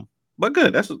 But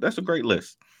good. That's a great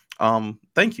list.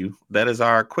 Thank you. That is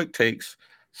our quick takes,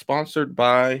 sponsored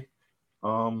by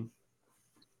Cerber.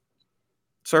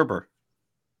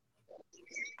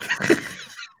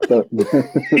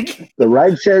 The the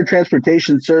rideshare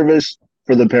transportation service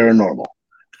for the paranormal.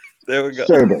 There we go.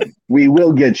 Cerber, we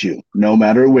will get you no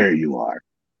matter where you are.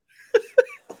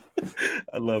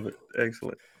 I love it.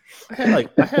 Excellent. I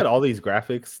had all these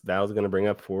graphics that I was gonna bring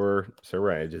up for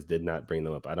Cerber. I just did not bring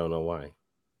them up. I don't know why.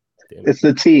 Damn it. It's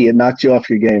the T. It knocked you off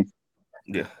your game.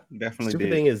 Yeah, definitely Stupid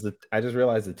did. thing is that I just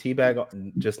realized the tea bag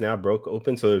just now broke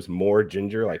open, so there's more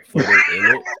ginger like floating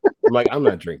in it. I'm like, I'm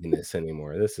not drinking this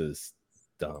anymore. This is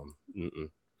dumb. Mm-mm.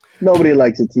 Nobody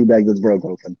likes a tea bag that's broke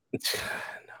open. No,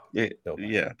 Yeah, nobody.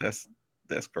 yeah, that's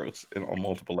gross on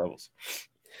multiple levels.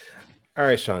 All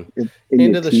right, Sean. In End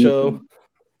your of the teeth. show.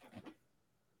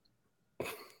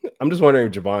 I'm just wondering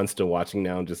if Javon's still watching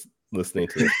now and just listening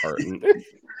to this part.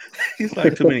 He's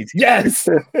like too many. Yes,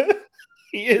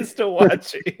 he is still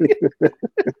watching.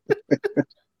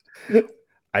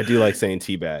 I do like saying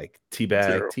teabag,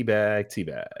 teabag, teabag,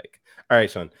 teabag. All right,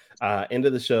 Sean. End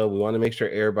of the show. We want to make sure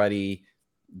everybody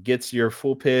gets your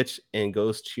full pitch and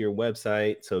goes to your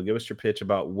website. So give us your pitch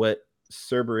about what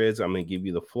Cerber is. I'm going to give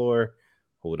you the floor.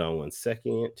 Hold on one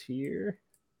second here.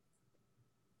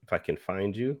 If I can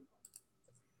find you.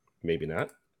 Maybe not.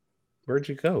 Where'd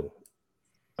you go?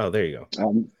 Oh, there you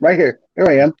go. Right here. Here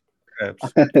I am.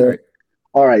 Perhaps. All right.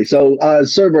 All right. So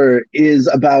Cerber is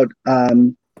about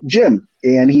Jim,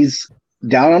 and he's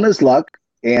down on his luck,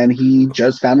 and he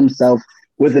just found himself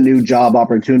with a new job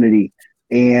opportunity,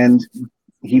 and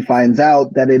he finds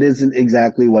out that it isn't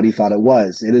exactly what he thought it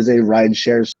was. It is a ride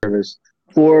share service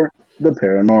for the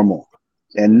paranormal.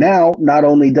 And now, not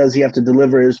only does he have to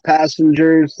deliver his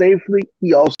passengers safely,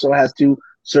 he also has to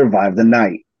survive the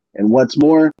night. And what's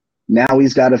more, now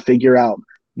he's got to figure out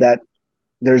that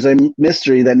there's a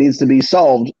mystery that needs to be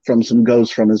solved from some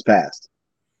ghosts from his past.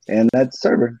 And that's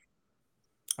Cerber.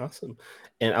 Awesome.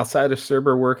 And outside of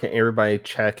Cerber work, can everybody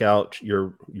check out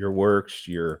your works,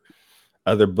 your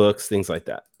other books, things like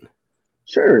that?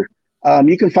 Sure.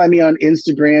 You can find me on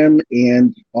Instagram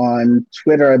and on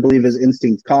Twitter, I believe, is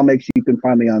Instinct Comics. You can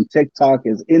find me on TikTok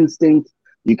as Instinct.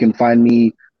 You can find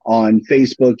me on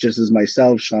Facebook just as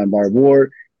myself, Shaun Barbour.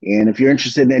 And if you're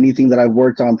interested in anything that I've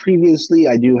worked on previously,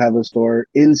 I do have a store,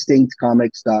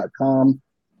 instinctcomics.com.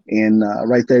 And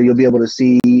right there, you'll be able to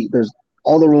see there's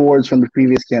all the rewards from the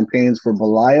previous campaigns for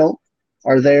Belial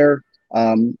are there,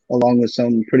 along with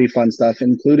some pretty fun stuff,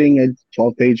 including a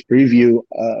 12-page preview,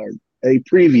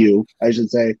 I should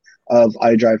say, of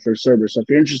iDrive for Cerber. So if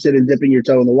you're interested in dipping your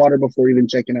toe in the water before even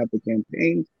checking out the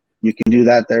campaign, you can do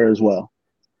that there as well.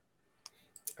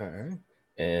 All right.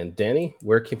 And Danny,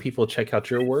 where can people check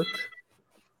out your work?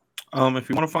 If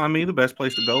you want to find me, the best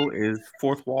place to go is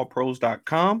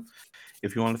fourthwallpros.com.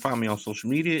 If you want to find me on social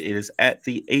media, it is at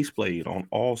the Ace Blade on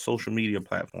all social media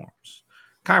platforms.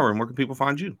 Kyron, where can people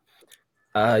find you?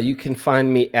 You can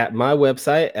find me at my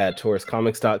website at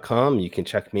tauruscomics.com. You can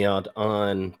check me out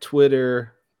on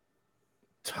Twitter,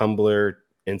 Tumblr,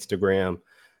 Instagram,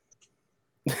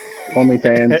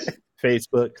 OnlyFans,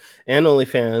 Facebook, and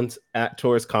OnlyFans at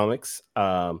Taurus Comics.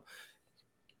 And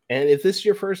if this is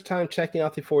your first time checking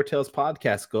out the Four Tails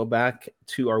podcast, go back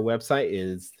to our website,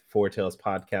 is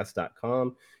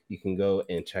fourtailspodcast.com. You can go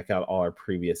and check out all our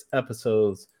previous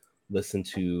episodes, listen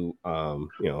to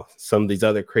some of these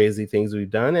other crazy things we've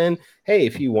done. And hey,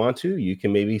 if you want to, you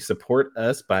can maybe support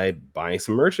us by buying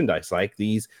some merchandise like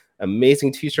these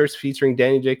amazing t-shirts featuring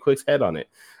Danny J. Quick's head on it.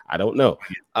 I don't know.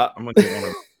 I'm gonna get one of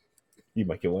those. You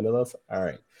might get one of those. All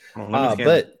right. Let me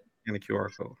scan the QR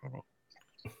code. Hold on.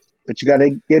 but you got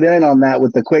to get in on that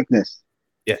with the quickness.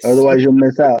 Yes. Otherwise, you'll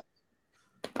miss out.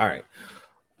 All right.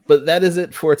 But that is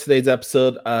it for today's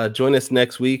episode. Join us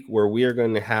next week where we are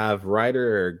going to have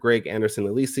writer Greg Anderson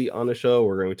Alisi on the show.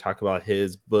 We're going to talk about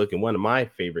his book and one of my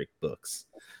favorite books.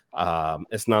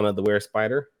 It's None of the Were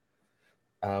Spider.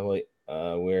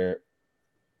 Where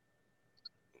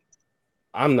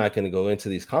I'm not going to go into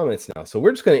these comments now. So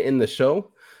we're just going to end the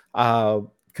show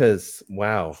because,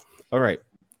 wow. All right.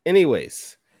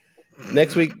 Anyways,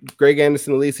 next week, Greg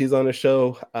Anderson Alisi's on the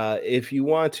show. If you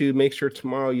want to, make sure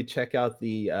tomorrow you check out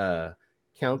the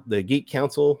Geek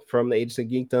Council from the Agents of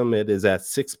Geekdom. It is at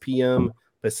 6 p.m.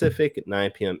 Pacific, at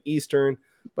 9 p.m. Eastern.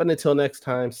 But until next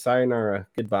time, sayonara,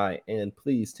 goodbye, and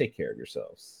please take care of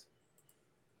yourselves.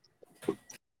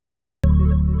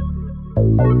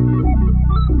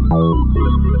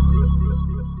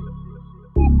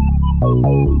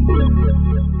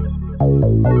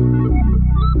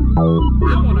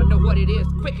 I want to know what it is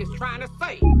Quick is trying to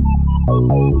say.